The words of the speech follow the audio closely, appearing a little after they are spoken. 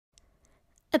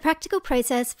A practical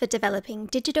process for developing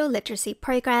digital literacy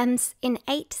programs in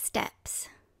 8 steps.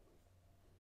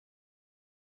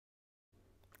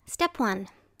 Step 1.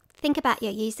 Think about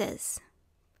your users.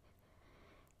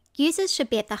 Users should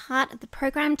be at the heart of the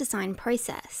program design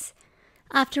process.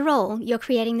 After all, you're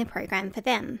creating the program for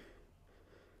them.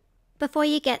 Before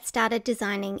you get started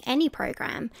designing any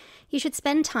program, you should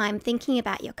spend time thinking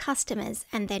about your customers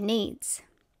and their needs.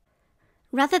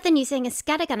 Rather than using a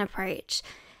scattergun approach,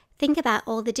 think about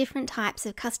all the different types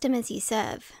of customers you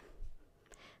serve.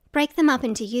 Break them up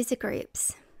into user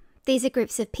groups. These are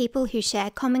groups of people who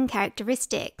share common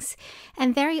characteristics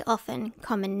and very often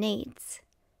common needs.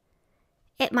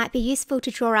 It might be useful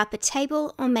to draw up a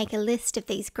table or make a list of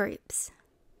these groups.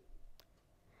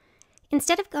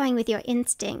 Instead of going with your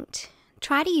instinct,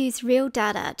 try to use real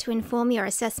data to inform your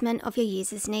assessment of your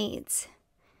users' needs.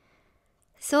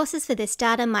 Sources for this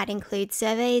data might include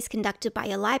surveys conducted by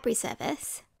your library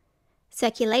service,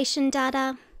 circulation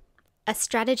data, a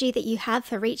strategy that you have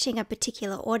for reaching a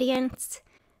particular audience,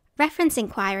 reference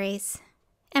inquiries,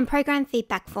 and program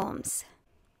feedback forms.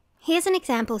 Here's an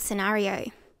example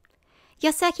scenario.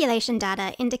 Your circulation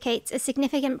data indicates a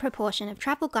significant proportion of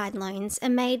travel guide loans are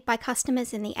made by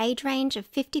customers in the age range of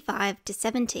 55 to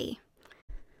 70.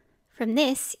 From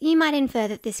this, you might infer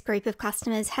that this group of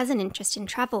customers has an interest in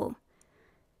travel.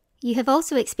 You have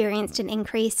also experienced an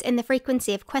increase in the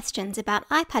frequency of questions about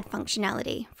iPad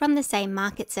functionality from the same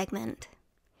market segment.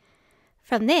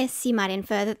 From this, you might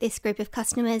infer that this group of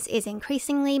customers is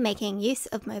increasingly making use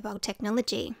of mobile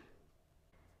technology.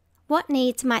 What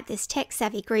needs might this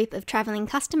tech-savvy group of travelling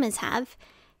customers have,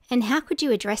 and how could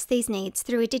you address these needs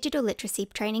through a digital literacy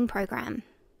training program?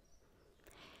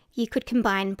 You could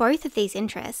combine both of these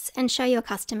interests and show your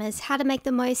customers how to make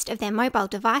the most of their mobile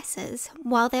devices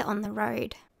while they're on the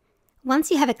road.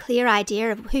 Once you have a clear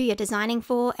idea of who you're designing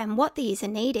for and what the user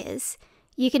need is,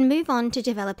 you can move on to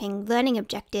developing learning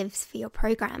objectives for your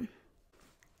program.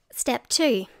 Step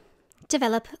 2.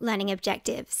 Develop learning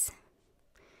objectives.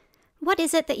 What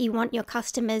is it that you want your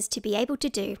customers to be able to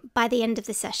do by the end of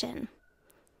the session?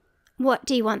 What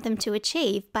do you want them to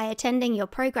achieve by attending your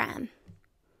program?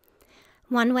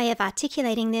 One way of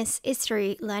articulating this is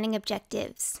through learning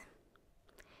objectives.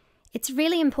 It's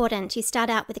really important you start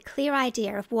out with a clear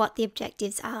idea of what the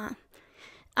objectives are.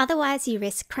 Otherwise, you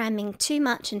risk cramming too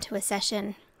much into a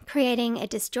session, creating a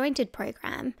disjointed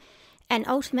program, and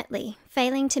ultimately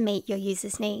failing to meet your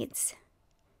users' needs.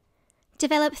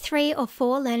 Develop 3 or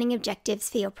 4 learning objectives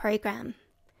for your program.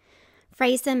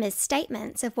 Phrase them as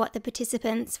statements of what the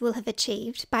participants will have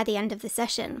achieved by the end of the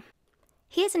session.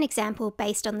 Here's an example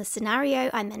based on the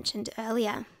scenario I mentioned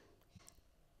earlier.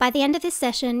 By the end of this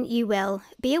session, you will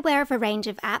be aware of a range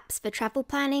of apps for travel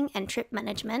planning and trip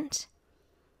management,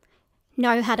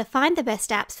 know how to find the best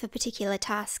apps for particular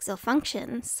tasks or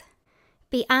functions,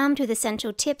 be armed with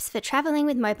essential tips for travelling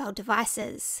with mobile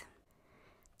devices.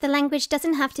 The language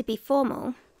doesn't have to be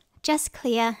formal, just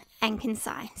clear and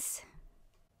concise.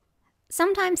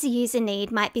 Sometimes the user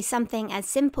need might be something as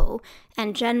simple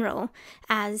and general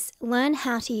as learn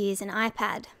how to use an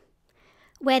iPad.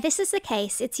 Where this is the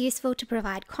case, it's useful to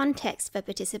provide context for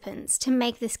participants to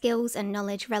make the skills and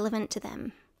knowledge relevant to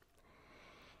them.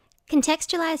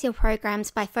 Contextualize your programs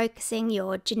by focusing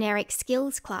your generic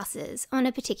skills classes on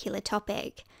a particular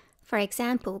topic, for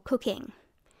example, cooking.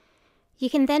 You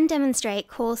can then demonstrate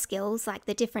core skills like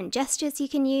the different gestures you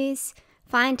can use,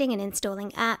 finding and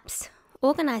installing apps,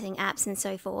 organizing apps and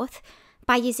so forth,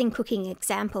 by using cooking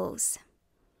examples.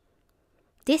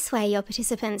 This way your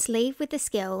participants leave with the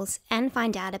skills and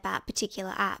find out about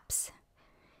particular apps.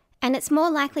 And it's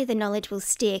more likely the knowledge will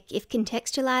stick if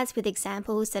contextualized with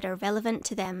examples that are relevant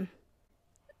to them.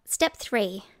 Step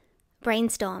 3.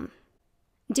 Brainstorm.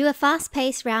 Do a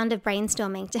fast-paced round of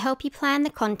brainstorming to help you plan the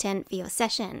content for your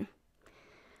session.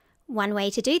 One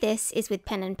way to do this is with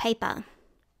pen and paper.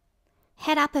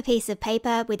 Head up a piece of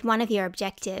paper with one of your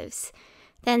objectives,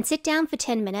 then sit down for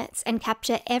 10 minutes and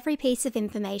capture every piece of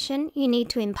information you need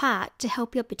to impart to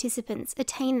help your participants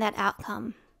attain that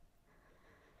outcome.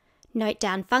 Note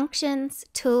down functions,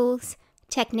 tools,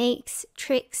 techniques,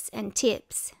 tricks, and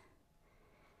tips.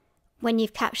 When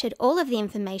you've captured all of the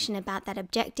information about that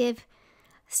objective,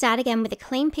 start again with a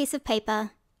clean piece of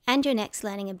paper and your next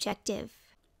learning objective.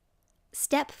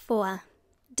 Step 4.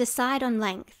 Decide on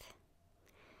length.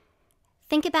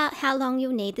 Think about how long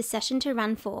you'll need the session to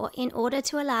run for in order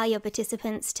to allow your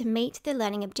participants to meet the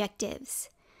learning objectives.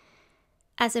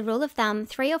 As a rule of thumb,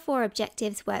 3 or 4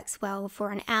 objectives works well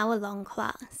for an hour-long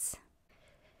class.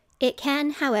 It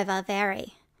can, however,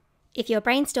 vary. If your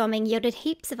brainstorming yielded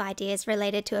heaps of ideas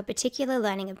related to a particular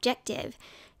learning objective,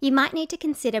 You might need to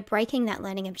consider breaking that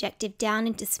learning objective down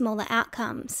into smaller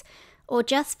outcomes, or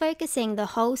just focusing the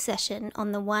whole session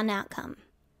on the one outcome.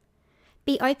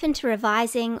 Be open to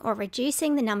revising or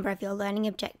reducing the number of your learning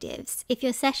objectives if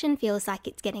your session feels like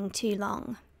it's getting too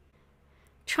long.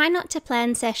 Try not to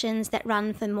plan sessions that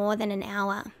run for more than an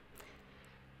hour.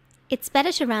 It's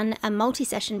better to run a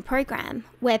multi-session program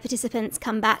where participants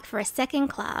come back for a second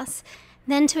class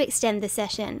than to extend the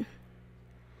session.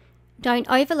 Don't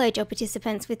overload your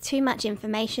participants with too much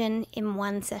information in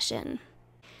one session.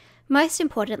 Most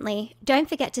importantly, don't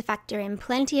forget to factor in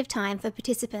plenty of time for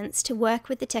participants to work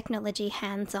with the technology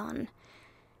hands-on,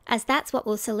 as that's what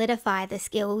will solidify the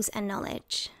skills and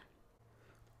knowledge.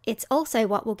 It's also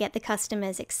what will get the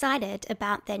customers excited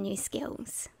about their new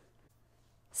skills.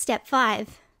 Step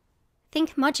 5.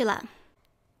 Think modular.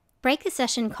 Break the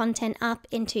session content up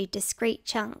into discrete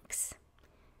chunks.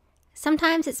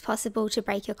 Sometimes it's possible to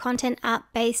break your content up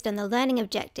based on the learning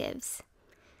objectives.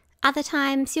 Other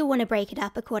times you'll want to break it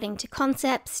up according to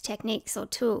concepts, techniques, or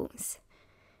tools.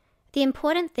 The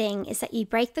important thing is that you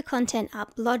break the content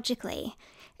up logically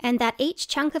and that each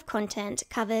chunk of content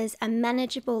covers a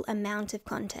manageable amount of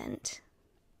content.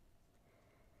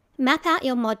 Map out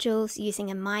your modules using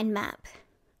a mind map.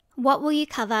 What will you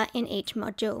cover in each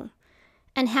module?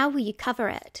 And how will you cover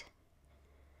it?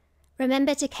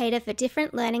 Remember to cater for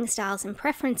different learning styles and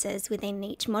preferences within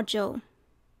each module.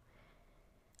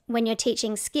 When you're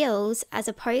teaching skills as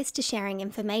opposed to sharing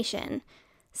information,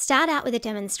 start out with a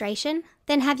demonstration,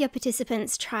 then have your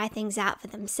participants try things out for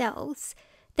themselves,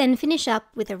 then finish up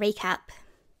with a recap.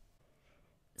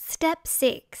 Step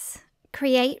 6.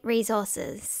 Create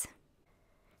resources.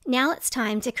 Now it's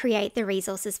time to create the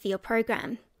resources for your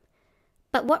program.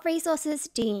 But what resources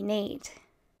do you need?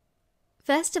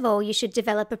 First of all, you should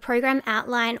develop a program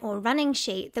outline or running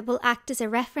sheet that will act as a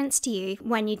reference to you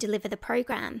when you deliver the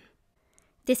program.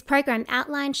 This program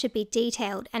outline should be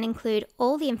detailed and include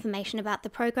all the information about the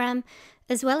program,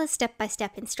 as well as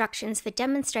step-by-step instructions for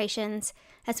demonstrations,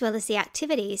 as well as the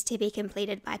activities to be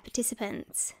completed by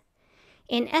participants.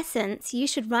 In essence, you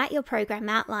should write your program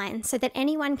outline so that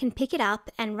anyone can pick it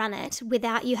up and run it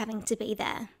without you having to be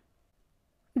there.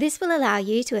 This will allow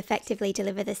you to effectively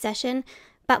deliver the session,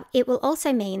 but it will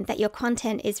also mean that your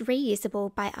content is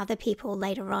reusable by other people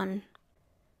later on.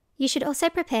 You should also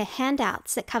prepare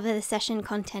handouts that cover the session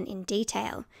content in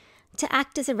detail, to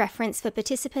act as a reference for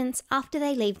participants after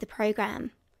they leave the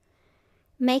program.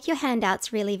 Make your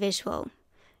handouts really visual.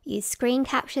 Use screen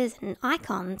captures and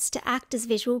icons to act as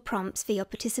visual prompts for your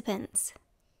participants.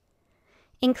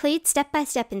 Include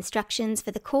step-by-step instructions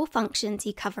for the core functions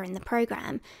you cover in the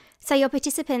program, so your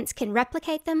participants can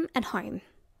replicate them at home.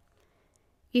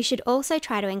 You should also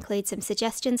try to include some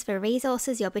suggestions for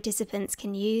resources your participants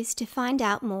can use to find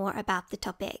out more about the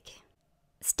topic.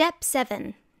 Step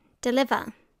 7.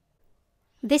 Deliver.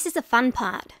 This is the fun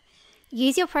part.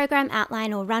 Use your program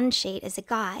outline or run sheet as a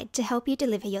guide to help you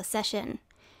deliver your session.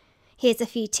 Here's a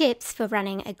few tips for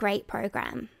running a great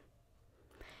program.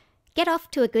 Get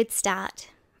off to a good start.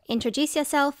 Introduce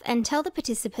yourself and tell the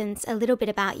participants a little bit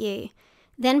about you.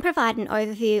 Then provide an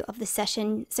overview of the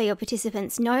session so your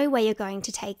participants know where you're going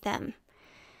to take them.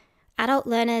 Adult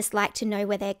learners like to know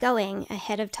where they're going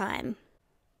ahead of time.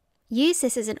 Use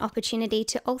this as an opportunity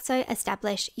to also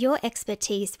establish your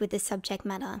expertise with the subject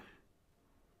matter.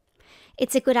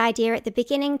 It's a good idea at the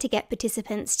beginning to get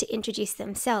participants to introduce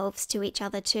themselves to each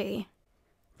other too.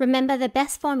 Remember, the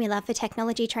best formula for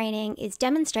technology training is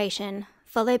demonstration,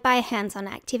 followed by a hands-on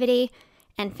activity,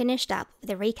 and finished up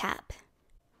with a recap.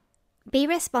 Be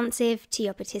responsive to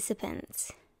your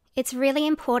participants. It's really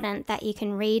important that you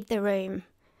can read the room.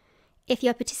 If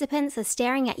your participants are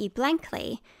staring at you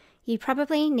blankly, you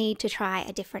probably need to try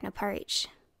a different approach.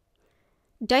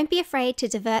 Don't be afraid to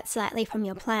divert slightly from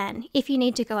your plan if you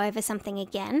need to go over something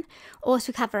again or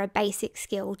to cover a basic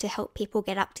skill to help people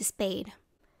get up to speed.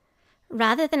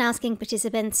 Rather than asking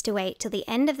participants to wait till the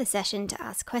end of the session to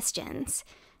ask questions,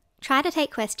 try to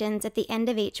take questions at the end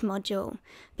of each module,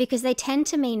 because they tend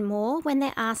to mean more when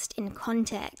they're asked in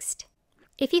context.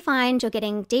 If you find you're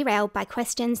getting derailed by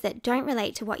questions that don't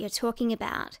relate to what you're talking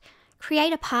about,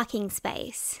 create a parking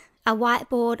space, a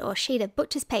whiteboard or sheet of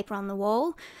butcher's paper on the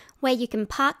wall, where you can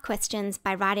park questions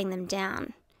by writing them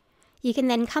down. You can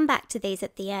then come back to these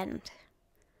at the end.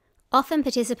 Often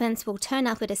participants will turn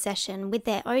up at a session with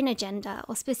their own agenda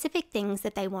or specific things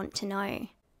that they want to know.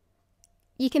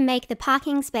 You can make the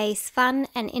parking space fun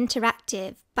and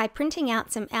interactive by printing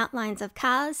out some outlines of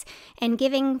cars and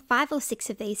giving 5 or 6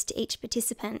 of these to each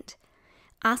participant.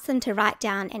 Ask them to write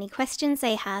down any questions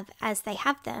they have as they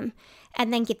have them,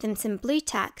 and then give them some blue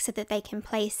tack so that they can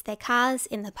place their cars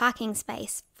in the parking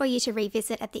space for you to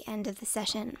revisit at the end of the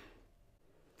session.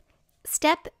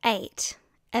 Step 8.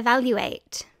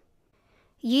 Evaluate.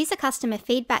 Use a customer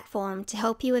feedback form to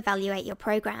help you evaluate your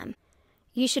program.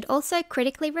 You should also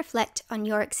critically reflect on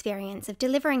your experience of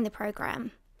delivering the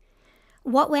program.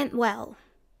 What went well?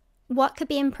 What could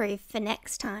be improved for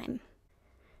next time?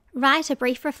 Write a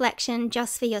brief reflection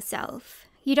just for yourself.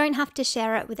 You don't have to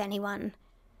share it with anyone.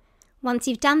 Once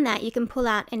you've done that, you can pull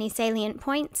out any salient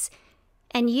points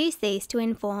and use these to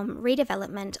inform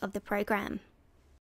redevelopment of the program.